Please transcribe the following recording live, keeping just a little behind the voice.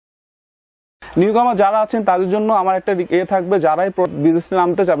New কামার যারা আছেন তাদের জন্য আমার একটা থাকবে, যারাই বিজনেসে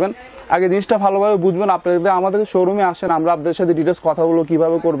নামতে চাবেন আগে জিনিসটা ভালোভাবে বুঝবেন। আপনাদের আমাদের শোরুমে আসেন, আমরা আপনাদের সাথে ডিটেলস কথাগুলো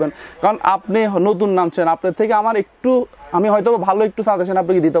কিভাবে করবেন, কারণ আপনি নতুন নামছেন, আপনার থেকে আমার একটু আমি হয়তো ভালো একটু সাজেশন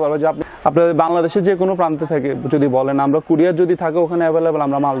আপনাকে দিতে পারবো যে আপনাদের বাংলাদেশের যে কোনো প্রান্তে থেকে যদি বলেন, আমরা কুরিয়ার যদি থাকে ওখানে অ্যাভেলেবেল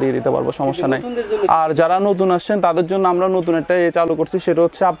আমরা মাল দিয়ে দিতে পারবো, সমস্যা নাই। আর যারা নতুন আসছেন তাদের জন্য আমরা নতুন একটা চালু করছি, সেটা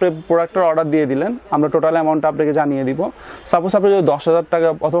হচ্ছে আপনি প্রোডাক্টের অর্ডার দিয়ে দিলেন, আমরা টোটাল অ্যামাউন্টটা আপনাকে জানিয়ে দিব। সাপোজ আপনি যদি 10,000 টাকা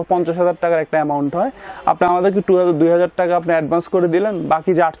অথবা 50,000 টাকার একটা অ্যামাউন্ট হয়, আপনি আমাদেরকে 2,000 টাকা আপনি অ্যাডভান্স করে দিলেন,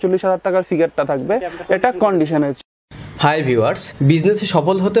 বাকি যে 48,000 টাকার ফিগারটা থাকবে এটা কন্ডিশনে। হাই ভিউয়ার্স, বিজনেসে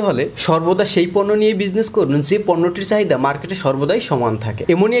সফল হতে হলে সর্বদা সেই পণ্য নিয়ে বিজনেস করুন যে পণ্যটির চাহিদা মার্কেটে সর্বদাই সমান থাকে।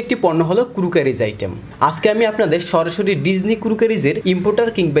 এমনই একটি পণ্য হলো ক্রোকারিজ আইটেম। আজকে আমি আপনাদের সরাসরি ডিজনি ক্রোকারিজের ইম্পোর্টার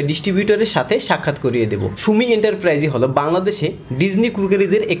কিংবা ডিস্ট্রিবিউটরের সাথে সাক্ষাৎ করিয়ে দেব। সুমি এন্টারপ্রাইজই হলো বাংলাদেশে ডিজনি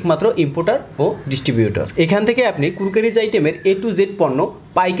ক্রোকারিজের একমাত্র ইম্পোর্টার ও ডিস্ট্রিবিউটর। এখান থেকে আপনি ক্রোকারিজ আইটেমের A to Z পণ্য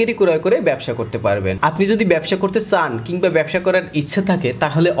পাইকারি ক্রয় করে ব্যবসা করতে পারবেন। আপনি যদি ব্যবসা করতে চান কিংবা ব্যবসা করার ইচ্ছা থাকে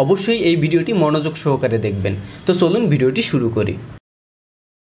তাহলে অবশ্যই এই ভিডিওটি মনোযোগ সহকারে দেখবেন। তো চলুন ভিডিওটি শুরু করি।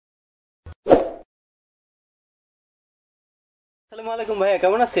 আসসালামু আলাইকুম ভাইয়া,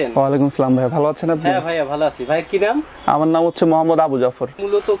 কেমন আছেন? ওয়ালাইকুম আসসালাম ভাইয়া, ভালো আছেন আপনি? হ্যাঁ ভাইয়া ভালো আছি। ভাই কি নাম? আমার নাম হচ্ছে মোহাম্মদ আবু জাফর।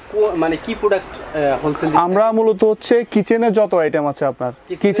 মূলত মানে কি প্রোডাক্ট হোলসেল? আমরা মূলত হচ্ছে কিচেনের যত আইটেম আছে, আপনার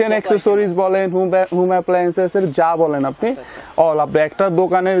কিচেন অ্যাকসেসরিজ বলেন, হোম অ্যাপ্লায়েন্সেস এর যা বলেন আপনি অল। আপনি একটা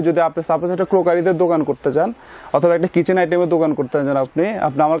দোকানের যদি আপনি সাপোজ একটা ক্রোকারিদের দোকান করতে চান অথবা একটা কিচেন আইটেমের দোকান করতে চান, আপনি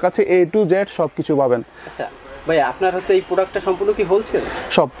আমার কাছে A to Z সবকিছু পাবেন। আচ্ছা ভাইয়া, আপনার হচ্ছে এই প্রোডাক্টটা সম্পূর্ণ কি হোলসেল?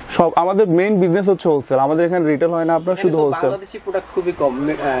 সব আমাদের মেইন বিজনেস হচ্ছে হোলসেল। আমাদের এখানে রিটেল হয় না, আপনার শুধু হোলসেল। বাংলাদেশি প্রোডাক্ট খুবই কম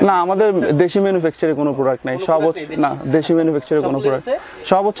না, আমাদের দেশি ম্যানুফ্যাকচারে কোনো প্রোডাক্ট নাই, সব হচ্ছে না দেশি ম্যানুফ্যাকচারে কোনো প্রোডাক্ট,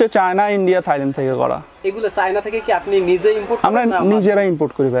 সব হচ্ছে চায়না, ইন্ডিয়া, থাইল্যান্ড থেকে করা। এগুলো চায়না থেকে কি আপনি নিজে ইম্পোর্ট করেন? আমরা নিজেরা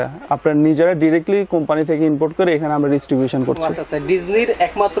ইম্পোর্ট করি ভাই, আপনারা নিজেরা ডাইরেক্টলি কোম্পানি থেকে ইম্পোর্ট করে এখানে আমরা ডিস্ট্রিবিউশন করছি। আচ্ছা, ডিজনির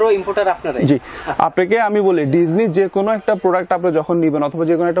একমাত্র ইম্পোর্টার আপনারাই? জি। আপনাকে আমি বলি, ডিজনি যে কোনো একটা প্রোডাক্ট আপনি যখন নেবেন অথবা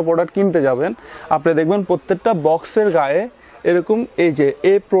যে কোনো একটা প্রোডাক্ট কিনতে যাবেন, আপনি দেখবেন প্রত্যেকটা বক্সের গায়ে এরকম এই যে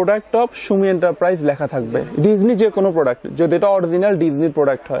এ প্রোডাক্ট অফ সুমি এন্টারপ্রাইজ লেখা থাকবে। ডিজনি যে কোনো প্রোডাক্ট যদি এটা অরিজিনাল ডিজনি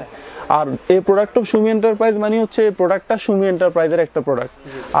প্রোডাক্ট হয়, আর এই প্রোডাক্ট অফ সুমি এন্টারপ্রাইজ মানে হচ্ছে এই প্রোডাক্টটা সুমি এন্টারপ্রাইজের একটা প্রোডাক্ট।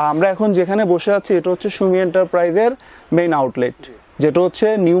 আর আমরা এখন যেখানে বসে আছি এটা হচ্ছে সুমি এন্টারপ্রাইজের মেইন আউটলেট, যেটা হচ্ছে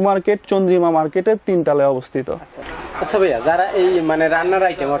নিউ মার্কেট চন্দ্রিমা মার্কেটের 3 তলায় অবস্থিত। আচ্ছা ভাইয়া, যারা এই মানে রান্নার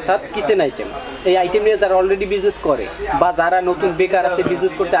আইটেম অর্থাৎ কিচেন আইটেম, এই আইটেম নিয়ে যারা অলরেডি বিজনেস করে বা যারা নতুন বেকার আছে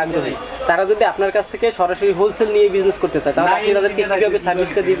বিজনেস করতে আগ্রহী, তারা যদি আপনার কাছ থেকে সরাসরি হোলসেল নিয়ে বিজনেস করতে চায় তাহলে আপনি তাদেরকে কিভাবে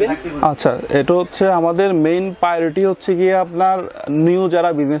সার্ভিসটা দিবেন? আচ্ছা, এটা হচ্ছে আমাদের মেইন প্রায়োরিটি হচ্ছে গিয়ে আপনার নিউ যারা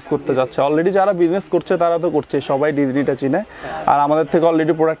বিজনেস করতে যাচ্ছে। অলরেডি যারা বিজনেস করছে তারা তো করছে, সবাই ডিজনিটা চিনে আর আমাদের থেকে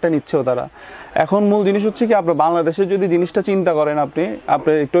অলরেডি প্রোডাক্টটা নিচ্ছেও তারা। এখন মূল জিনিস হচ্ছে কি, আপনি বাংলাদেশে যদি জিনিসটা চিন্তা করেন, আপনি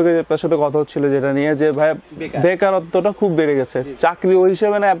একটু আগে আপনার সাথে কথা হচ্ছিল যেটা নিয়ে যে ভাই বেকারত্বটা খুব বেড়ে গেছে। চাকরি ওই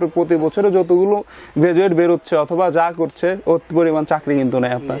হিসেবে না, আপনি প্রতি বছরে যতগুলো গ্রাজুয়েট বেরোচ্ছে অথবা যা করছে ওর পরিমাণ চাকরি কিন্তু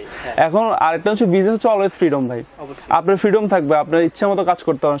নেই আপনার। এখন আরেকটা হচ্ছে বিজনেস হচ্ছে অলওয়েজ ফ্রিডম ভাই, আপনার ফ্রিডম থাকবে, আপনার ইচ্ছা মতো কাজ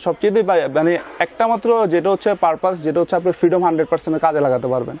করতে পারবেন। সবচেয়ে মানে একটা মাত্র যেটা হচ্ছে পারপাস, যেটা হচ্ছে আপনি ফ্রিডম 100% কাজে লাগাতে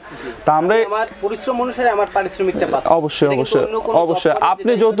পারবেন। তা আমরা আমার পরিশ্রম অনুসারে আমার পারিশ্রমিকটা পাচ্ছি। অবশ্যই অবশ্যই অবশ্যই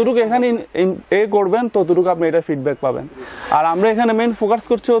আপনি যতটুকু এখানে করবেন ততটুকু আপনি এটা ফিডব্যাক পাবেন। আর আমরা এখানে মেইন ফোকাস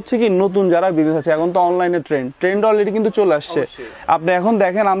করছি হচ্ছে কি নতুন যারা বিজনেস আছে, এখন তো অনলাইনে ট্রেন্ড অলরেডি কিন্তু চলে আসছে। আপনি এখন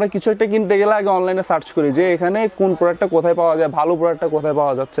দেখেন আমরা কিছু একটা কিনতে গেলে আগে অনলাইনে সার্চ করি যে এখানে কোন প্রোডাক্টটা কোথায় পাওয়া যায়, ভালো প্রোডাক্টটা কোথায়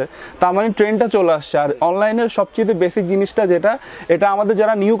পাওয়া যাচ্ছে, তার মানে ট্রেন্ডটা চলে আসছে। আর অনলাইনের সবচেয়ে বেসিক জিনিসটা যেটা, এটা আমাদের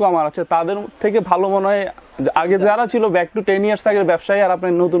যারা নিউ কামার আছে তাদের থেকে ভালো মনে হয়। আগে যারা ছিল ব্যাক টু 10 ইয়ার্স আগের ব্যবসায়ী আর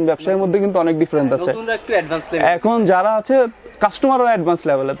আপনার নতুন ব্যবসায়ীর মধ্যে কিন্তু অনেক ডিফারেন্স আছে। এখন যারা আছে কাস্টমারও অ্যাডভান্স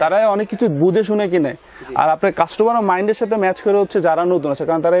লেভেলে, তারা অনেক কিছু বুঝে শুনে কিনে। আর আপনার কাস্টমার মাইন্ডের সাথে ম্যাচ করে হচ্ছে যারা নতুন আছে,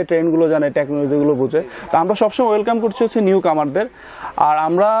 কারণ তারা এই ট্রেন্ডগুলো জানে, টেকনোলজিগুলো বুঝে। তো আমরা সবসময় ওয়েলকাম করছি হচ্ছে নিউ কামারদের। আর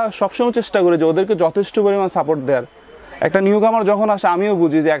আমরা সবসময় চেষ্টা করি যে ওদেরকে যথেষ্ট পরিমাণ সাপোর্ট দেওয়ার। একটা নিউ কামার যখন আসে, আমিও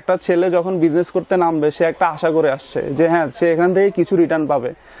বুঝি যে একটা ছেলে যখন বিজনেস করতে নামবে সে একটা আশা করে আসছে যে হ্যাঁ সে এখান থেকে কিছু রিটার্ন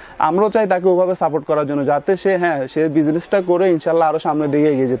পাবে। আমরাও চাই তাকে ওভাবে সাপোর্ট করার জন্য, যাতে সে বিজনেসটা করে ইনশাল্লাহ আরো সামনের দিকে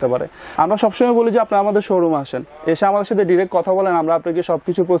এগিয়ে যেতে পারে। আমরা সবসময় বলি যে আপনি আমাদের শোরুমে আসেন, এসে আমাদের সাথে ডিরেক্ট কথা বলেন, আমরা আপনাকে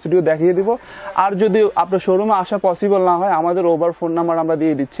সবকিছু প্রসিডিউর দেখিয়ে দিব। আর যদি আপনার শোরুমে আসা পসিবল না হয়, আমাদের ওভার ফোন নাম্বার আমরা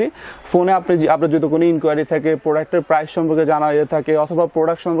দিয়ে দিচ্ছি। ফোনে আপনার যদি কোনো ইনকোয়ারি থাকে, প্রোডাক্টের প্রাইস সম্পর্কে জানা থাকে, অথবা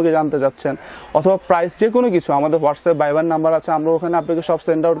প্রোডাক্ট সম্পর্কে জানতে চাচ্ছেন, অথবা প্রাইস যে কোনো কিছু, আমাদের হোয়াটসঅ্যাপ ভাইবার নাম্বার আছে, আমরা ওখানে আপনাকে সব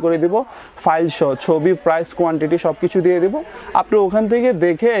সেন্ড আউট করে দিব, ফাইল সহ ছবি, প্রাইস, কোয়ান্টিটি সবকিছু দিয়ে দিব। আপনি ওখান থেকে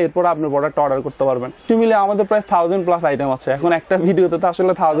দেখে এরপর আপনি প্রোডাক্ট অর্ডার করতে পারবেন। মিলে আমাদের প্রায় 1000+ আইটেম আছে। এখন একটা ভিডিওতে তো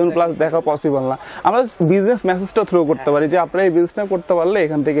আসলে 1000+ দেখা পসিবল না। আমরা বিজনেস মেসেজটা থ্রো করতে পারি যে আপনারা এই বিজনেসটা করতে পারলে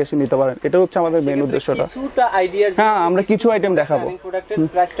এখান থেকে এসে নিতে পারেন। এটা হচ্ছে আমাদের মেন উদ্দেশ্যটা। হ্যাঁ, আমরা কিছু আইটেম দেখাবো, প্রোডাক্টের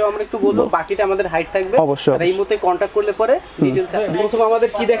প্রাইসটাও আমরা একটু বলবো, বাকিটা আমাদের হাইট থাকবে অবশ্যই। আর এই মুহূর্তে কন্টাক্ট করলে পরে ডিটেইলস। প্রথম আমাদের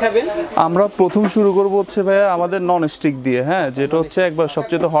কি দেখাবেন? আমরা প্রথম শুরু করব হচ্ছে ভাইয়া আমাদের নন স্টিক দিয়ে, হ্যাঁ, যেটা হচ্ছে একবার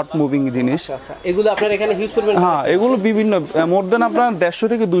সবচেয়ে হট মুভিং জিনিস। এগুলো আপনারা এখানে ইউজ করবেন? হ্যাঁ, এগুলো বিভিন্ন মোর দেন আপনার 150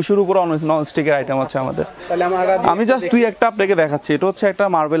 থেকে 200-র উপর নন স্টিকের আইটেম আছে আমাদের। আমি জাস্ট দুই একটা আপনাকে দেখাচ্ছি। এটা হচ্ছে একটা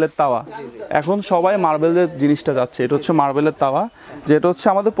মার্বেলের তাওয়া। এখন সবাই মার্বেলের জিনিসটা যাচ্ছে। এটা হচ্ছে মার্বেলের তাওয়া, যেটা হচ্ছে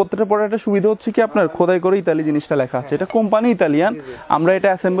আমাদের প্রত্যেকটা প্রোডাক্টের সুবিধা হচ্ছে কি আপনার খোদাই করে ইতালি জিনিসটা লেখা আছে। এটা কোম্পানি ইতালিয়ান, আমরা এটা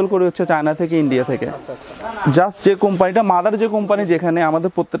অ্যাসেম্বল করি হচ্ছে চায়না থেকে, ইন্ডিয়া থেকে। জাস্ট যে কোম্পানিটা মাদার, যে কোম্পানি যেখানে আমাদের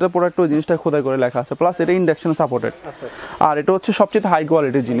প্রত্যেকটা প্রোডাক্ট ওই জিনিসটা খোদাই করে লেখা আছে, প্লাস এটা ইন্ডাকশন সাপোর্টেড। আর এটা হচ্ছে সবচেয়ে হাই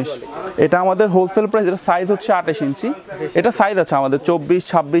কোয়ালিটির জিনিস। এটা আমাদের হোলসেল প্রাইস, এটা সাইজ হচ্ছে 28 ইঞ্চি। এটা সাইজ আছে আমাদের 24,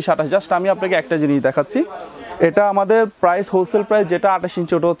 26, 28। জাস্ট আমি আপনাকে একটা জিনিস দেখাচ্ছি। এটা আমাদের প্রাইস, হোলসেল প্রাইস যেটা 28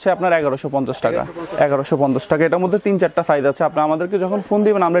 ইঞ্চি, ওটা হচ্ছে আপনার 1150 টাকা। 1150 টাকা। এটার মধ্যে 3-4টা সাইজ আছে। আপনি আমাদেরকে যখন ফোন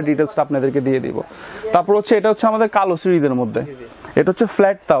দিবেন আমরা ডিটেলসটা আপনাদেরকে দিয়ে দিব। তারপর হচ্ছে এটা হচ্ছে আমাদের কালো সিরিজের মধ্যে, এটা হচ্ছে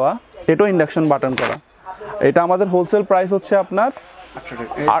ফ্ল্যাট তাওয়া, এটাও ইন্ডাকশন বাটন করা। এটা আমাদের হোলসেল প্রাইস হচ্ছে আপনার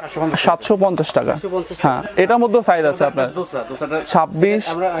 750 টাকা। হ্যাঁ, এটার মধ্যে সাইজ আছে আপনার 26।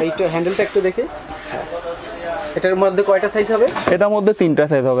 আমরা এইটা হ্যান্ডেলটা একটু দেখি, এটার মধ্যে কয়টা সাইজ হবে? এটার মধ্যে 3টা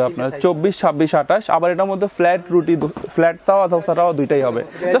সাইজ হবে আপনার, 24, 26, 28। আবার এটার মধ্যে ফ্ল্যাট রুটি, ফ্ল্যাট তাওয়া, ধোসা তাওয়া দুইটাই হবে।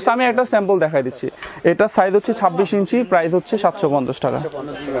 জাস্ট আমি একটা স্যাম্পল দেখাই দিচ্ছি। এটা সাইজ হচ্ছে 26 ইঞ্চি, প্রাইস হচ্ছে 750 টাকা।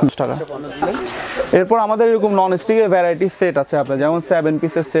 এরপর আমাদের এরকম নন স্টিকের ভ্যারাইটি সেট আছে আপনার, যেমন 7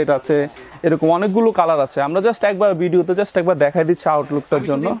 পিসের সেট আছে, এরকম অনেকগুলো কালার আছে। আমরা জাস্ট একবার ভিডিওতে জাস্ট একবার দেখাই দিচ্ছি আউটলুকটার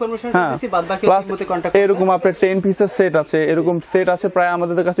জন্য। হ্যাঁ, এরকম আপনার 10 পিসের সেট আছে। এরকম সেট আছে প্রায়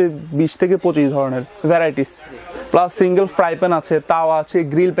আমাদের কাছে 20 থেকে 25 ধরনের varieties. Plus single fry pan আছে, তাওয়া আছে,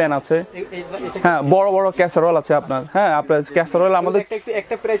 গ্রিল প্যান আছে। হ্যাঁ, বড় বড় ক্যাসারোল আছে আপনার। হ্যাঁ, আপনার ক্যাসারোল আমাদের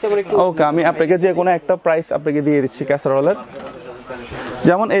একটা প্রাইস আমরা একটু, ওকে, আমি আপনাকে যে কোনো একটা প্রাইস আপনাকে দিয়ে দিচ্ছি ক্যাসারোলের।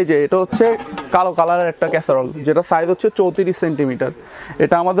 যেমন এই যে এটা হচ্ছে কালো কালারের একটা ক্যাসারোল, যেটা সাইজ হচ্ছে 34 সেন্টিমিটার।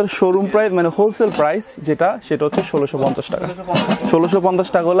 এটা আমাদের শোরুম প্রাইস মানে হোলসেল প্রাইস যেটা, সেটা হচ্ছে 1650 টাকা। 1650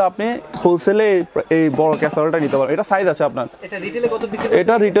 টাকা হলে আপনি হোলসেলে এই বড় ক্যাসারোলটা নিতে পারবেন। এটা সাইজ আছে আপনার।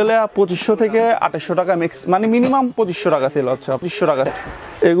 এটা রিটেলে 2500 থেকে 2800 টাকা মানে মিনিমাম 2500 টাকা সেল হচ্ছে, 2500 টাকা।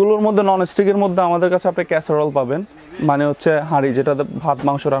 এগুলোর মধ্যে নন স্টিকের মধ্যে আমাদের কাছে আপনি ক্যাসারোল পাবেন, মানে হচ্ছে হাঁড়ি যেটাতে ভাত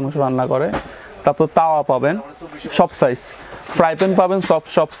মাংস রান্না করে। তারপর তাওয়া পাবেন সব সাইজ, ফ্রাই প্যান পাবেন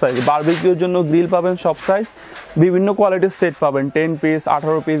সব সাইজ, বারবিকিউর জন্য গ্রিল পাবেন সব সাইজ, বিভিন্ন কোয়ালিটির সেট পাবেন 10 পিস,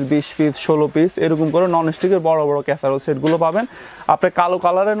 18 পিস, 20 পিস, 16 পিস, এরকম করে নন স্টিকের বড় বড় ক্যাসারোল সেটগুলো পাবেন। আপনি কালো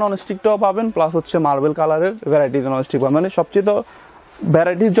কালারের নন স্টিকটাও পাবেন, প্লাস হচ্ছে মার্বেল কালারের ভ্যারাইটিস নন স্টিক পাবেন। মানে সবচেয়ে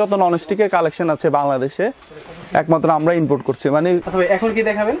ভ্যারাইটির যত নন স্টিকের কালেকশন আছে বাংলাদেশে একমাত্র আমরা ইম্পোর্ট করছি। মানে এখন কি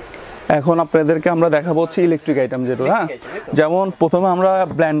দেখাবেন? এখন আপনাদেরকে আমরা দেখাবো হচ্ছে ইলেকট্রিক আইটেম যেটা। হ্যাঁ, যেমন প্রথমে আমরা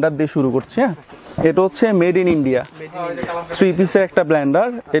ব্লেন্ডার দিয়ে শুরু করছি। হ্যাঁ, এটা হচ্ছে মেড ইন ইন্ডিয়া 3 পিসের একটা ব্লেন্ডার।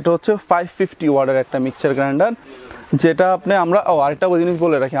 এটা হচ্ছে 550 ওয়াটের একটা মিক্সচার গ্রাইন্ডার, যেটা আপনি আমরা আরেকটা জিনিস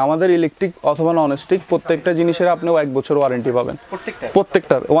বলে রাখি, আমাদের ইলেকট্রিক অথবা নন স্টিক প্রত্যেকটা জিনিসের আপনি 1 বছর ওয়ারেন্টি পাবেন।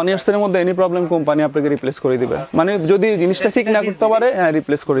 প্রত্যেকটার 1 ইয়ার্স এর মধ্যে এনি প্রবলেম কোম্পানি আপনাকে রিপ্লেস করে দিবে। মানে যদি জিনিসটা ঠিক না করতে পারে, হ্যাঁ,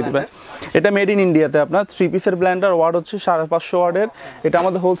 রিপ্লেস করে দিবে। এটা মেড ইন ইন্ডিয়াতে আপনার 3 পিসের ব্লেন্ডার, ওয়াট হচ্ছে 550 ওয়াটের। এটা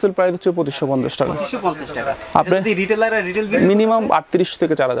আমাদের হোলসেল প্রাইস হচ্ছে 2550 টাকা। আপনি মিনিমাম 38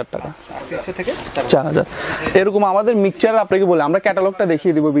 থেকে 4000 টাকা, 4000 এরকম। আমাদের মিক্সচার আপনাকে বলে আমরা ক্যাটালগটা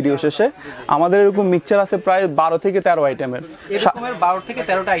দেখিয়ে দিব ভিডিও শেষে। আমাদের এরকম মিক্সচার আছে প্রায় 12 থেকে 13 আইটেমের, 12 থেকে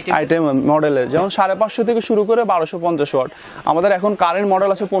 13টা আইটেম মডেলের, যেমন 550 থেকে শুরু করে 1250 ওয়াট। আমাদের এখন কারেন্ট মডেল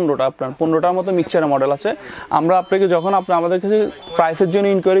আছে 15টা, আপনার 15টার মতো মিক্সচারের মডেল আছে। আমরা আপনাকে যখন আপনি আমাদের কাছে প্রাইসের জন্য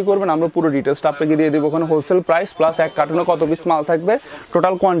ইনকোয়ারি করবেন, আমরা পুরো ডিটেইলসটা আপনাকে দিয়ে দেবো। ওখানে হোলসেল প্রাইস প্লাস এক কার্টুনে কত পিস মাল থাকবে,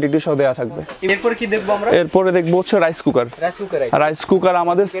 টোটাল কোয়ান্টিটি সহ দেওয়া থাকবে। এরপরে কি দেখবো আমরা? এরপরে দেখবো হচ্ছে রাইস কুকার। রাইস কুকার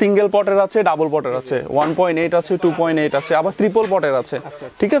আমাদের সিঙ্গেল পটের আছে, ডাবল পটের আছে, 1.8 আছে, 2.8 আছে, আবার ট্রিপল পটের আছে।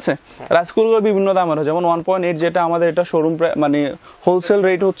 ঠিক আছে, রাইস কুকার বিভিন্ন দামের হয়। যেমন 1.8 যেটা আমাদের এটা শোরুম মানে হোলসেল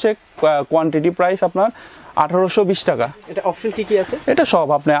রেট হচ্ছে, কোয়ান্টিটি প্রাইস আপনার 1820 টাকা। এটা অপশন কি কি আছে? এটা সব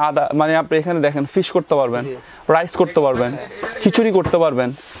আপনি মানে আপনি এখানে দেখেন, ফিশ করতে পারবেন, রাইস করতে পারবেন, খিচুড়ি করতে পারবেন,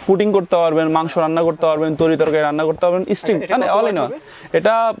 পুডিং করতে পারবেন, মাংস রান্না করতে পারবেন, তরি তরকারি রান্না করতে পারবেন, স্টিম, মানে অল ইন অল।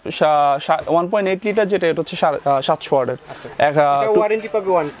 এটা 1.8 লিটার যেটা, এটা হচ্ছে 700 ওয়াটের। ওয়ারেন্টি পাবে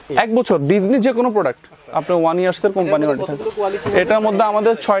 1 বছর। ডিজনি যে কোনো প্রোডাক্ট আপনার 1 ইয়ার্স এর কোম্পানি ওয়ারেন্টি। এটার মধ্যে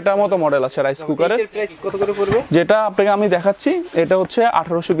আমাদের 6টার মতো মডেল আছে রাইস কুকারের। কত করে পড়বে? যেটা আপনাকে আমি দেখাচ্ছি, এটা হচ্ছে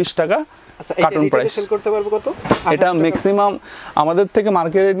 1820 টাকা। Cartoon price. এটা ম্যাক্সিমাম আমাদের থেকে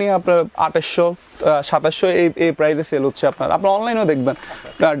মার্কেটে নিয়ে আপনার 2800-2700 এই প্রাইসে সেল হচ্ছে। আপনার অনলাইনেও দেখবেন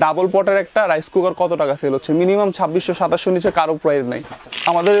ডাবল পটের একটা রাইস কুকার কত টাকা সেল হচ্ছে, মিনিমাম 2600-2700 নিচে কারো প্রাইস নেই।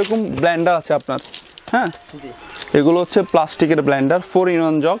 আমাদের এরকম ব্লেন্ডার আছে আপনার, হ্যাঁ এগুলো হচ্ছে প্লাস্টিকের ব্লেন্ডার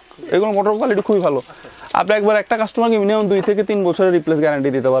 4-in-1 জগ, এগুলো মোটর কোয়ালিটি খুবই ভালো। আপনি একবার একটা কাস্টমারকে মিনিমাম 2 থেকে 3 বছরের রিপ্লেস গ্যারান্টি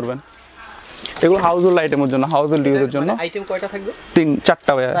দিতে পারবেন। এগুলো হাউস হোল্ড আইটেমের জন্য, হাউস হোল্ড ইউজের জন্য। আইটেম কয়টা থাকবে?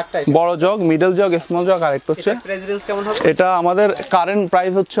 4টা ভাই, বড় jug, middle jug, small jug, আর একটা হচ্ছে প্রাইস রেঞ্জ কেমন হবে? এটা আমাদের কারেন্ট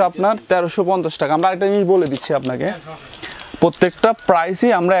প্রাইস হচ্ছে আপনার 1350 টাকা। আমরা একটা জিনিস বলে দিচ্ছি আপনাকে, প্রত্যেকটা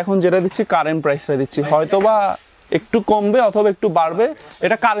প্রাইসই আমরা এখন যেটা দিচ্ছি কারেন্ট প্রাইসটা দিচ্ছি, হয়তোবা একটু কমবে অথবা একটু বাড়বে,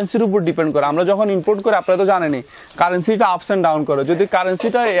 এটা কারেন্সির উপর ডিপেন্ড করে। আমরা যখন ইম্পোর্ট করি আপনারা তো জানেনই কারেন্সিটা আপস এন্ড ডাউন করে। যদি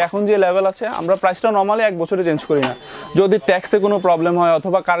কারেন্সিটা এখন যে লেভেল আছে, আমরা প্রাইসটা নর্মালি 1 বছরে চেঞ্জ করি না। যদি ট্যাক্সে কোনো প্রবলেম হয়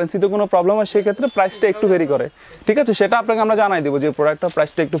অথবা কারেন্সিতে কোনো প্রবলেম হয়, সেক্ষেত্রে প্রাইসটা একটু ভেরি করে, ঠিক আছে? সেটা আপনাকে আমরা জানাই দেবো যে প্রোডাক্টটা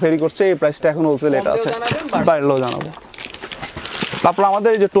প্রাইসটা একটু ভেরি করছে, এই প্রাইসটা এখন হোলসেল এটা আছে, বাইরেও জানাবো। তারপর আমাদের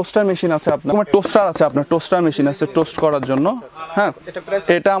এই যে টোস্টার মেশিন আছে, আপনার টোস্টার আছে, আপনার টোস্টার মেশিন আছে টোস্ট করার জন্য, হ্যাঁ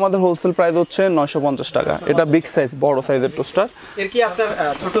এটা আমাদের হোলসেল প্রাইস হচ্ছে 950 টাকা। এটা বিগ সাইজ, বড় সাইজের টোস্টার। এর কি আপনার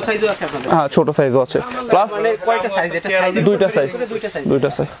ছোট সাইজও আছে আপনাদের? হ্যাঁ ছোট সাইজও আছে, প্লাস মানে কয়টা সাইজ? এটা সাইজ দুইটা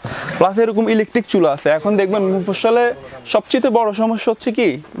সাইজ, প্লাস এরকম ইলেকট্রিক চুলা আছে। এখন দেখবেন মফস্বলে সবচেয়ে বড় সমস্যা হচ্ছে কি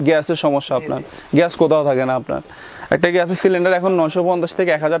গ্যাসের সমস্যা। আপনার গ্যাস কোথাও থাকে না। আপনার একটা গ্যাসের সিলিন্ডার এখন 950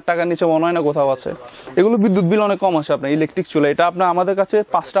 থেকে 1000 টাকার নিচে মনে হয় না কোথাও আছে। এগুলো বিদ্যুৎ বিল অনেক কম আসে। আপনার ইলেকট্রিক চুলা, এটা আপনার আমাদের কাছে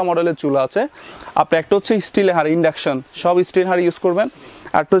 5টা মডেলের চুলা আছে। আপনি একটা হচ্ছে স্টিলের হাঁড়ি, ইন্ডাকশন, সব স্টিল হাঁড়ি ইউজ করবেন।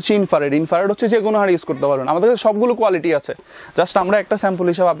 আর একটা হচ্ছে ইনফ্রারেড হচ্ছে যে কোনো হাঁড়ি ইউজ করতে পারবেন। আমাদের কাছে সবগুলো কোয়ালিটি আছে, জাস্ট আমরা একটা স্যাম্পল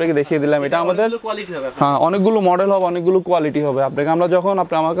হিসাবে আপনাকে দেখিয়ে দিলাম। এটা আমাদের হ্যাঁ অনেকগুলো মডেল হবে, অনেকগুলো কোয়ালিটি হবে। আপনাকে আমরা যখন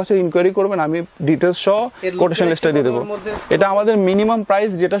আপনি আমার কাছে ইনকোয়ারি করবেন, আমি ডিটেলস সহ কোটেশন লিস্টে দিয়ে দেবো। এটা আমাদের মিনিমাম প্রাইস,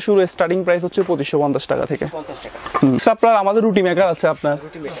 যেটা শুরু স্টার্টিং প্রাইস হচ্ছে 2550 টাকা থেকে। আপনার আমাদের রুটি মেকার আছে, আপনার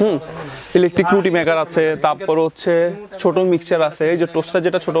ইলেকট্রিক রুটি মেকার আছে। তারপর হচ্ছে ছোট মিক্সচার আছে, এই যে টোস্টার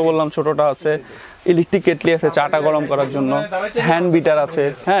যেটা ছোট বললাম ছোটটা আছে। ইলেকট্রিক কেটলি আছে চাটা গরম করার জন্য। হ্যান্ড বিটার আছে,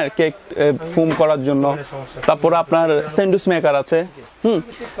 হ্যাঁ কেক ফোম করার জন্য। তারপর আপনার স্যান্ডউইচ মেকার আছে,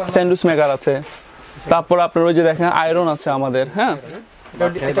 স্যান্ডউইচ মেকার আছে। তারপর আপনার ওই যে দেখেন আয়রন আছে আমাদের, হ্যাঁ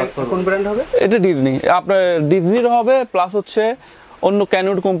কোন ব্র্যান্ড হবে? এটা ডিজনি, আপনার ডিজনির হবে, প্লাস হচ্ছে অন্য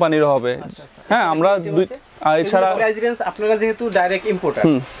ক্যানুড কোম্পানির হবে। হ্যাঁ আমরা এছাড়া প্রাইস রেঞ্জ আপনারা যেহেতু ডাইরেক্ট ইম্পোর্টার,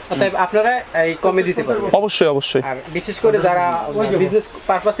 অতএব আপনারা এই কমে দিতে পারবেন। অবশ্যই। আর বিশেষ করে যারা বিজনেস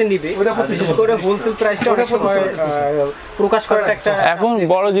পারপাসে নিবে, বিশেষ করে হোলসেল প্রাইসটা অনেক সময় প্রকাশ করাটা একটা এখন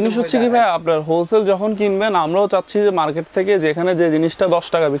বড় জিনিস হচ্ছে কি ভাই, আপনার হোলসেল যখন কিনবেন, আমরাও চাচ্ছি যে মার্কেট থেকে যেখানে যে জিনিসটা 10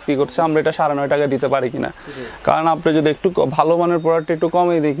 টাকা বিক্রি করছে, আমরা এটা 9.5 টাকা দিতে পারি কিনা। কারণ আপনি যদি একটু ভালো মানের প্রোডাক্ট একটু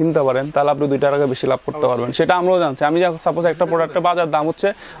কমে দিয়ে কিনতে পারেন, তাহলে আপনি 2 টাকা বেশি লাভ করতে পারবেন। সেটা আমরাও জানছি। আমি সাপোজ একটা প্রোডাক্টের বাজার দাম হচ্ছে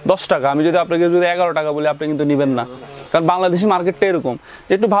 10 টাকা, আমি যদি আপনাকে 11 টাকা বলি, আপনি কিন্তু নিবেন না। কারণ বাংলাদেশি মার্কেটটা এরকম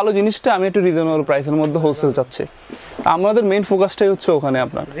যে একটু ভালো জিনিসটা আমি একটু রিজনেবল প্রাইসের মধ্যে হোলসেল চাচ্ছি। আমাদের মেইন ফোকাসটাই হচ্ছে ওখানে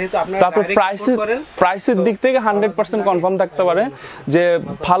আপনার। তারপর প্রাইসের দিক থেকে 100% কনফার্ম থাকতে পারে যে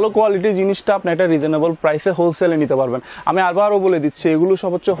ভালো কোয়ালিটির জিনিসটা আপনি একটা রিজনেবল প্রাইসে হোলসেলে নিতে পারবেন। আমি আবারও বলে দিচ্ছি, এগুলো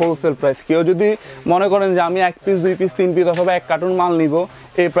সব হচ্ছে হোলসেল প্রাইস। কেউ যদি মনে করেন যে আমি 1 পিস 2 পিস 3 পিস অথবা 1 কার্টুন মাল নিব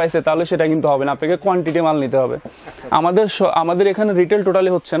এই প্রাইসে, তাহলে সেটা কিন্তু হবে না। আপনাকে কোয়ান্টিটি মাল নিতে হবে। আমাদের এখানে রিটেল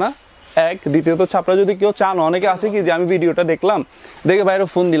টোটালি হচ্ছে না। দ্বিতীয়ত হচ্ছে আপনারা যদি কেউ চান, অনেকে আছে কি যে আমি ভিডিওটা দেখলাম, দেখে বাইরে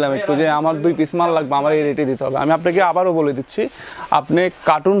ফোন দিলাম একটু যে আমার 2 পিস মাল লাগবে, আমার এই রেটে দিতে হবে। আমি আপনাকে আবারও বলে দিচ্ছি, আপনি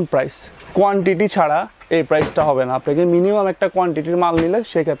কার্টুন প্রাইস কোয়ান্টিটি ছাড়া এই প্রাইসটা হবে না। আপনাকে মিনিমাম একটা কোয়ান্টিটির মাল নিলে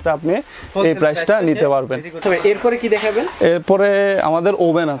সেক্ষেত্রে আপনি এই প্রাইসটা নিতে পারবেন। এরপরে কি দেখাবেন? এরপরে আমাদের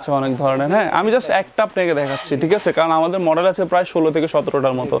ওভেন আছে অনেক ধরনের। হ্যাঁ আমি জাস্ট একটা আপনাকে দেখাচ্ছি, ঠিক আছে? কারণ আমাদের মডেল আছে প্রায় 16 থেকে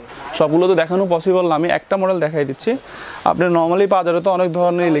 17টার মতো, সবগুলো তো দেখানো পসিবল না। আমি একটা মডেল দেখাই দিচ্ছি। আপনি নর্মালি বাজারে তো অনেক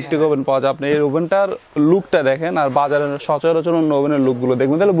ধরনের ইলেকট্রিক ওভেন পাওয়া যায়। আপনি এই ওভেনটার লুকটা দেখেন আর বাজারের সচরাচর অন্য ওভেনের লুকগুলো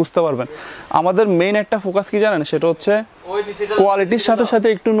দেখবেন, তাহলে বুঝতে পারবেন। আমাদের মেইন একটা ফোকাস কি জানেন, সেটা হচ্ছে কোয়ালিটির সাথে সাথে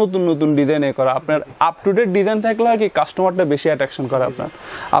একটু নতুন নতুন ডিজাইন করা। আপনার আপ টু ডেট ডিজাইন থাকলে কি কাস্টমারটা বেশি অ্যাট্রাকশন করে।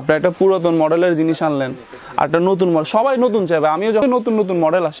 আপনার একটা পুরাতন মডেলের জিনিস আনলেন, আর একটা নতুন মডেল, সবাই নতুন চাইবে। আমিও যখন নতুন নতুন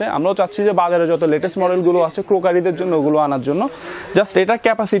মডেল আসে, আমরাও চাচ্ছি যে বাজারে যত লেটেস্ট মডেলগুলো আছে ক্রোকারিদের জন্য ওগুলো আনার জন্য। জাস্ট এটার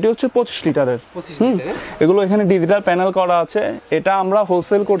ক্যাপাসিটি হচ্ছে 25 লিটারের। এগুলো এখানে ডিজিটাল প্যানেল করা আছে। এটা আমরা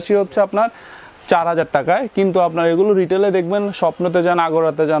হোলসেল করছি হচ্ছে আপনার 4000 টাকায়, কিন্তু আপনার এগুলো রিটেলে দেখবেন, স্বপ্নতে যান,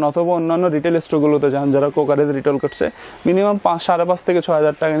 আগরাতে যান অথবা অন্যান্য রিটেল স্টোরগুলোতে যান যারা কোকারেজ রিটেল করছে, মিনিমাম 5,500 থেকে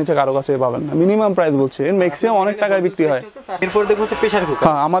 6,000 টাকা নিচে কারো কাছে পাবেন না। মিনিমাম প্রাইস বলছি, এর ম্যাক্সিমাম অনেক টাকায় বিক্রি হয়। এরপর দেখো হচ্ছে প্রেসার কুকার।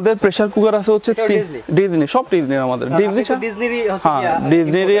 হ্যাঁ আমাদের প্রেসার কুকার আছে হচ্ছে ডিজনি, সব ডিজনির। আমাদের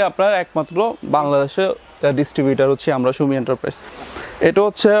ডিজনিরই আপনার একমাত্র বাংলাদেশে ডিস্ট্রিবিউটার হচ্ছে আমরা সুমি এন্টারপ্রাইজ। এটা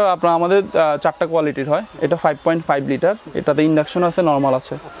হচ্ছে আপনার আমাদের 4টা কোয়ালিটির হয়। এটা 5.5 লিটার, এটাতে ইন্ডাকশন আছে, নর্মাল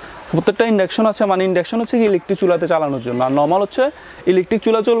আছে। প্রত্যেকটা ইন্ডাকশন আছে, মানে ইন্ডাকশন হচ্ছে কি ইলেকট্রিক চুলাতে চালানোর জন্য, আর নর্মাল হচ্ছে ইলেকট্রিক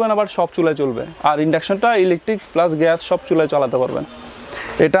চুলা চলবে না, আবার সব চুলায় চলবে। আর ইন্ডাকশনটা ইলেকট্রিক প্লাস গ্যাস সব চুলায় চালাতে পারবেন।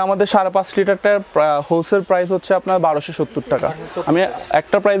 এটা আমাদের 5.5 লিটারটার হোলসেল প্রাইস হচ্ছে আপনার 1270 টাকা। আমি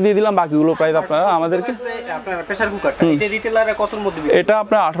একটা প্রাইস দিয়ে দিলাম, বাকিগুলো প্রাইস আপনারা আমাদেরকে। আপনার প্রেসার কুকারটা এটা রিটেলারে কতর মধ্যে? এটা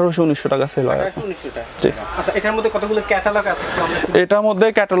আপনার 1800-1900 টাকা সেল হয়। 1800 টাকা। আচ্ছা, এটার মধ্যে কতগুলো ক্যাটালগ আছে? এটার মধ্যে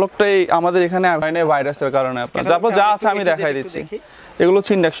ক্যাটালগটাই আমাদের এখানে ভাইরাসের কারণে আপনার তারপর যা আছে আমি দেখাই দিচ্ছি। এগুলো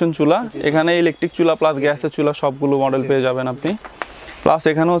হচ্ছে ইন্ডাকশন চুলা, এখানে ইলেকট্রিক চুলা প্লাস গ্যাসের চুলা সবগুলো মডেল পেয়ে যাবেন আপনি। প্লাস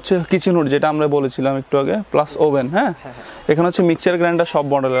এখানে হচ্ছে কিচেন হুড যেটা আমরা বলেছিলাম একটু আগে, প্লাস ওভেন। হ্যাঁ, এখানে হচ্ছে মিক্সচার গ্রাইন্ডার সব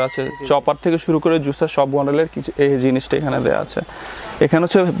মডেলের আছে, চপার থেকে শুরু করে জুসার সব মডেলের এই জিনিসটা এখানে দেওয়া আছে। এখানে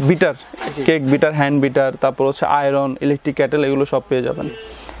হচ্ছে bitter, cake bitter, hand bitter, তারপর হচ্ছে আয়রন, ইলেকট্রিক ক্যাটেল, এগুলো সব পেয়ে যাবেন।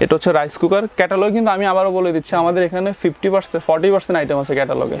 এটা হচ্ছে রাইস কুকার ক্যাটালগ, কিন্তু আমি আবারও বলে দিচ্ছি আমাদের এখানে 40% আইটেম আছে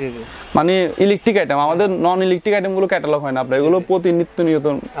ক্যাটালগে, মানে ইলেকট্রিক আইটেম। আমাদের নন ইলেকট্রিক আইটেমগুলো ক্যাটালগ হয় না আপনার, এগুলো প্রতিনিয়ত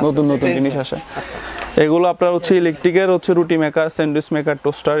নতুন নতুন জিনিস আসে। এগুলো আপনার হচ্ছে ইলেকট্রিকের হচ্ছে রুটি মেকার, স্যান্ডউইচ মেকার,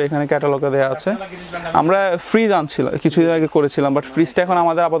 টোস্টার এখানে ক্যাটালগে দেওয়া আছে। আমরা ফ্রিজ আনছিলাম কিছুদিন আগে করেছিলাম, বাট ফ্রিজটা এখন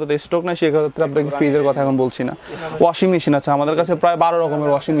আমাদের আপাতত স্টক নাই, সেক্ষেত্রে আপনাকে ফ্রিজের কথা এখন বলছি না। ওয়াশিং মেশিন আছে আমাদের কাছে, প্রায় 12 রকমের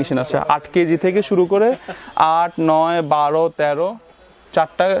ওয়াশিং মেশিন আছে, 8 কেজি থেকে শুরু করে 8, 9, 12, 13,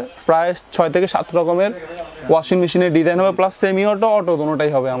 4টা প্রায় 6 থেকে 7 রকমের ওয়াশিং মেশিনের ডিজাইন হবে, প্লাস সেমি অটো, অটো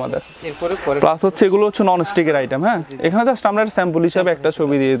দুটোটাই হবে আমাদের। প্লাস হচ্ছে এগুলো হচ্ছে নন স্টিকের আইটেম। হ্যাঁ, এখানে জাস্ট আমরা স্যাম্পল হিসাবে একটা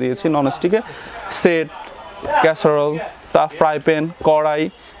ছবি দিয়ে দিয়েছি। নন স্টিকের সেট, ক্যাসারোল, তা ফ্রাই প্যান, কড়াই,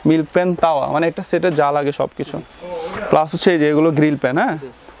 মিল্ক প্যান, তাওয়া, মানে একটা সেটে যা লাগে সবকিছু। প্লাস হচ্ছে এই যে এগুলো গ্রিল প্যান। হ্যাঁ,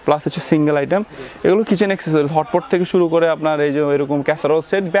 প্লাস হচ্ছে সিঙ্গেল আইটেম, এগুলো কিচেন অ্যাক্সেসরিজ, হটপট থেকে শুরু করে আপনার এই যে এরকম ক্যাসারোল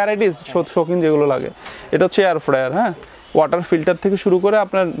সেট, ভ্যারাইটিস শৌখিন যেগুলো লাগে। এটা হচ্ছে এয়ার ফ্রায়ার। হ্যাঁ, ওয়াটার ফিল্টার থেকে শুরু করে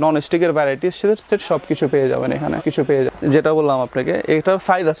আপনার নন স্টিকের ভ্যারাইটিস সেট সব কিছু পেয়ে যাবেন এখানে। কিছু পেয়ে যাবেন, যেটা বললাম আপনাকে, এটার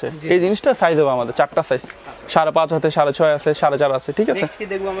সাইজ আছে, এই জিনিসটা সাইজ হবে আমাদের 4টা সাইজ, 5.5 হাতে, 6.5 আছে, 4.5 আছে। ঠিক আছে,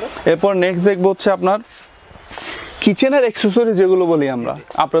 এরপর নেক্সট দেখবো হচ্ছে আপনার কিচেনের অ্যাক্সেসরিজ যেগুলো বলি আমরা।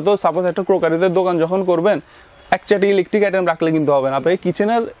 আপনার তো সাপোজ একটা ক্রোকারিজের দোকান যখন করবেন, একচাটি ইলেকট্রিক আইটেম রাখলে কিন্তু হবে না, আপনাকে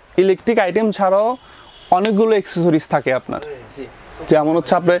কিচেনের ইলেকট্রিক আইটেম ছাড়াও অনেকগুলো অ্যাক্সেসরিজ থাকে আপনার। যেমন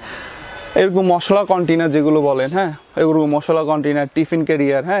হচ্ছে আপনি এরকম মশলা কন্টেনার যেগুলো বলেন, হ্যাঁ, এরকম মশলা কন্টেনার, টিফিন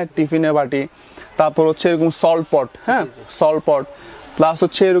ক্যারিয়ার, হ্যাঁ, টিফিনের বাটি, তারপর হচ্ছে এরকম সল্ট পট, হ্যাঁ, সল্ট পট, প্লাস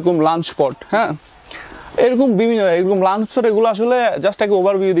হচ্ছে এরকম লাঞ্চ পট। হ্যাঁ, এরকম বিভিন্ন এরকম লাঞ্চ পট, এগুলো আসলে জাস্ট একটা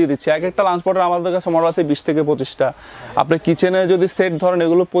ওভারভিউ দিয়ে দিচ্ছি। একটা লাঞ্চ পটের আমাদের কাছে মডেল আছে 20 থেকে 25টা। আপনি কিচেনে যদি সেট ধরেন,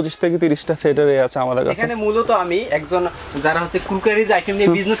 এগুলো 25 থেকে 30টা সেটের আছে আমাদের কাছে। এখানে মূলত আমি একজন যারা হচ্ছে ক্রোকারিজ আইটেম নিয়ে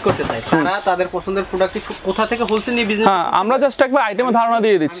বিজনেস করতে চায়, তারা তাদের পছন্দের প্রোডাক্ট কোথা থেকে হোলসেল নিয়ে বিজনেস। হ্যাঁ, আমরা জাস্ট একটা আইটেমের ধারণা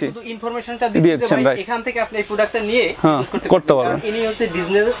দিয়ে দিচ্ছি, শুধু ইনফরমেশনটা দিচ্ছি ভাই, এখান থেকে আপনি এই প্রোডাক্টটা নিয়ে বিজনেস করতে পারবেন। ইনি হচ্ছে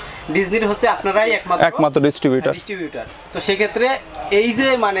ডিজনির হচ্ছে আপনারাই একমাত্র ডিস্ট্রিবিউটর। তো সেই ক্ষেত্রে এই যে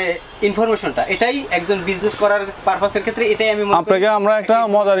মানে ইনফরমেশনটা, এটাই একজন বিজনেস করার পারপাসের ক্ষেত্রে এটাই আমি আপনাকে আমরা একটা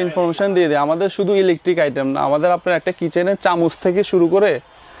মজার ইনফরমেশন দিয়ে দিই। আমাদের শুধু ইলেকট্রিক আইটেম না, আমাদের আপনার একটা কিচেনের চামচ থেকে শুরু করে,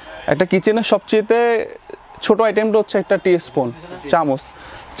 একটা কিচেনের সবচেয়ে ছোট আইটেমটা হচ্ছে একটা টি স্পুন,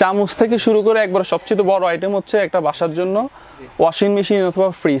 চামচ থেকে শুরু করে একবার সবচেয়ে বড় আইটেম হচ্ছে একটা বাসার জন্য ওয়াশিং মেশিন অথবা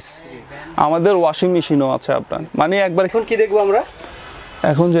ফ্রিজ। আমাদের ওয়াশিং মেশিনও আছে আপনার, মানে একবার। এখন কি দেখবো আমরা?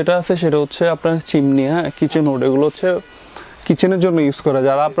 এখন যেটা আছে সেটা হচ্ছে আপনার চিমনি, হ্যাঁ, কিচেন হুড, এগুলো হচ্ছে কিচেনের জন্য ইউজ করে।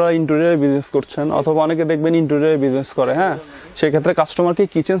 যারা আপনারা ইন্টেরিয়র বিজনেস করছেন, অথবা অনেকে দেখবেন ইন্টেরিয়র বিজনেস করে, হ্যাঁ, সেক্ষেত্রে কাস্টমারকে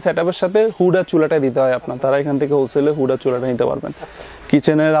কিচেন সেটআপের সাথে হুড আর চুলাটা দিতে হয় আপনার, তারা এখান থেকে হোলসেলে হুড আর চুলাটা নিতে পারবেন।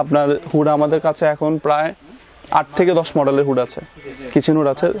 কিচেনের আপনার হুড আমাদের কাছে এখন প্রায় 8 থেকে 10 মডেলের হুড আছে, কিচেন হুড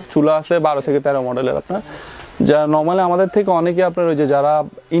আছে, চুলা আছে 12 থেকে 13 মডেলের আপনার। যা নর্মালি আমাদের থেকে অনেকে আপনার ওই যে যারা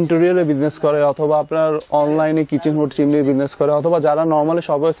ইন্টেরিয়রে বিজনেস করে, অথবা আপনার অনলাইনে কিচেন হুড চিমনির বিজনেস করে, অথবা যারা নর্মালি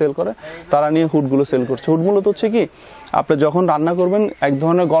সবাই সেল করে, তারা নিয়ে হুডগুলো সেল করছে। হুড মূলত হচ্ছে কি, আপনি যখন রান্না করবেন এক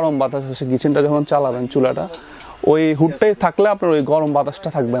ধরনের গরম বাতাস আসে, কিচেনটা যখন চালাবেন চুলাটা, ওই হুডটাই থাকলে আপনার ওই গরম বাতাসটা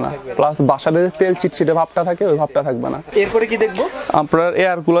থাকবে না, প্লাস বাসাতে তেল চিটচিটে ভাবটা থাকে, ওই ভাবটা থাকবে না। এরপরে কি দেখবো? আপনার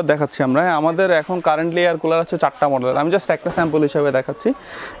এয়ার কুলার দেখাচ্ছি আমরা। আমাদের এখন কারেন্টলি এয়ার কুলার আছে 4টা মডেল, আমি জাস্ট একটা স্যাম্পল হিসেবে দেখাচ্ছি।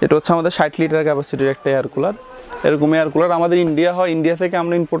 এটা হচ্ছে আমাদের 60 লিটার ক্যাপাসিটির একটা এয়ার কুলার। এরকম এয়ার কুলার আমাদের ইন্ডিয়া হয়, ইন্ডিয়া থেকে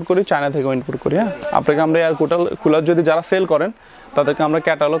আমরা ইম্পোর্ট করি, চায়না থেকেও ইম্পোর্ট করি। হ্যাঁ, আপনাকে আমরা এয়ার কুলার যদি যারা সেল করেন, তাদেরকে আমরা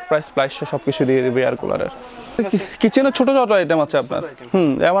ক্যাটালগ প্রাইস সবকিছু দিয়ে দেবো এয়ার কুলারের। কিচেনের ছোট ছোট আইটেম আছে আপনার।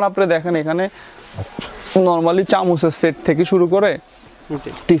 যেমন আপনি দেখেন এখানে নর্মালি চামচের সেট থেকে শুরু করে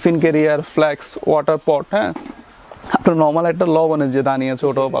টিফিন ক্যারিয়ার, ফ্ল্যাক্স, ওয়াটার পট, হ্যাঁ, আপনার নর্মাল একটা লবণের যে দানি আছে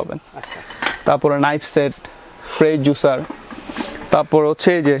ওটাও পাবেন। তারপরে নাইফ সেট, ফ্রেশ জুসার, তারপর হচ্ছে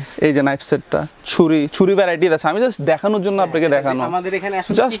এই যে নাইফ সেটটা, ছুরি ভ্যারাইটি আছে, আমি জাস্ট দেখানোর জন্য আপনাকে দেখানো। আমাদের এখানে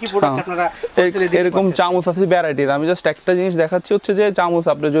আসলে কি কি প্রোডাক্ট আপনারা এরকম চামচ আছে ভ্যারাইটি। আমি জাস্ট একটা জিনিস দেখাচ্ছি হচ্ছে যে চামচ,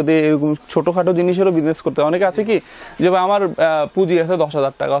 আপনি যদি এরকম ছোটখাটো জিনিসেরও বিজনেস করতে, অনেকে আছে কি যে আমার পুঁজি আছে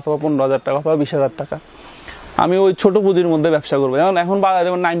 10,000 টাকা অথবা 15,000 টাকা অথবা 20,000 টাকা, আমি ওই ছোট পুঁজির মধ্যে ব্যবসা করবো। যেমন এখন বাজারে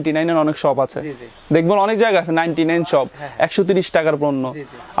 99 এর অনেক শপ আছে, দেখবেন অনেক জায়গা আছে 99 শপ, 130 টাকার পণ্য,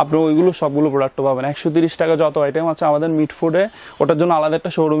 আপনি ওইগুলো সবগুলো প্রোডাক্ট পাবেন 130 টাকা। যত আইটেম আছে আমাদের মিট ফুডে, ওটার জন্য আলাদা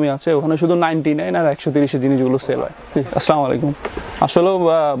একটা শোরুমই আছে, ওখানে শুধু 99 আর 130 এর জিনিসগুলো সেল হয়। আসসালামু আলাইকুম। আসলে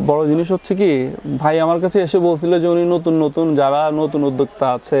বড় জিনিস হচ্ছে কি, ভাই আমার কাছে এসে বলছিল যে উনি নতুন যারা নতুন উদ্যোক্তা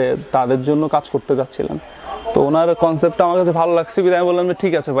আছে তাদের জন্য কাজ করতে যাচ্ছিলেন, তো ওনার কনসেপ্টটা আমার কাছে ভালো লাগছে, আমি বললাম যে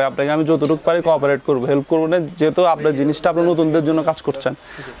ঠিক আছে ভাই, আপনাকে আমি যতটুকু পারি কোঅপারেট করবো, হেল্প করবো না, যেহেতু আপনার জিনিসটা আপনার নতুনদের জন্য কাজ করছেন।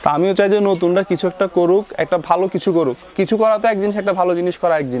 তা আমিও চাই যে নতুনরা কিছু একটা করুক, একটা ভালো কিছু করুক। কিছু করা তো এক জিনিস, একটা ভালো জিনিস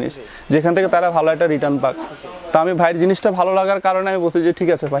করা এক জিনিস, যেখান থেকে তারা ভালো একটা রিটার্ন পাক। তা আমি ভাইয়ের জিনিসটা ভালো লাগার কারণে আমি বলছি যে ঠিক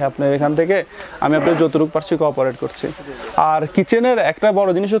আছে ভাই, আপনার এখান থেকে আমি আপনার যতটুকু পারছি কোঅপারেট করছি। আর কিচেনের একটা বড়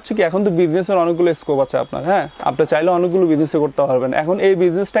জিনিস হচ্ছে কি, এখন তো বিজনেসের অনেকগুলো স্কোপ আছে আপনার, হ্যাঁ, আপনি চাইলে অনেকগুলো বিজনেস করতে পারবেন। এখন এই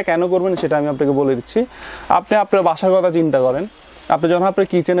বিজনেসটা কেন করবেন সেটা আমি আপনাকে বলে দিচ্ছি। আপনি আপনার বাসার কথা চিন্তা করেন, আপনি যখন আপনার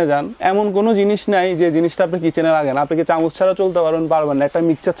কিচেনে যান, এমন কোনো জিনিস নাই যে জিনিসটা আপনি কিচেনে লাগেন। আপনি কি চামচ ছাড়া চলতে পারবেন না, একটা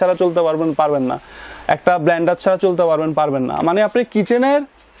মিক্সচার ছাড়া চলতে পারবেন না, একটা ব্লেন্ডার ছাড়া চলতে পারবেন না। মানে আপনি কিচেনের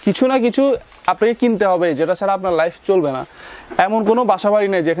কিছু না কিছু আপনাকে কিনতে হবে, যেটা ছাড়া আপনার লাইফ চলবে না। এমন কোনো বাসা বাড়ি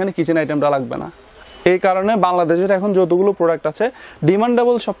নেই যেখানে কিচেন আইটেমটা লাগবে না। এই কারণে বাংলাদেশের এখন যতগুলো প্রোডাক্ট আছে,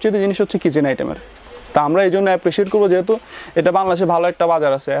 ডিমান্ডেবল সবচেয়ে জিনিস হচ্ছে কিচেন আইটেমের। তা আমরা এই জন্য অ্যাপ্রিসিয়েট করবো, যেহেতু এটা বাংলাদেশে ভালো একটা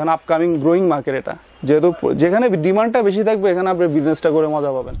বাজার আছে, এখন আপকামিং গ্রোয়িং মার্কেট এটা, যেহেতু যেখানে ডিমান্ডটা বেশি থাকবে এখানে আপনি বিজনেসটা করে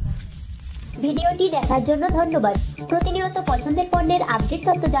মজা পাবেন। ভিডিওটি দেখার জন্য ধন্যবাদ। প্রতিনিয়ত পছন্দের পণ্যের আপডেট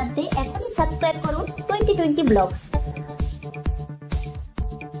তথ্য জানতে এখনই সাবস্ক্রাইব করুন 2020 ব্লগস।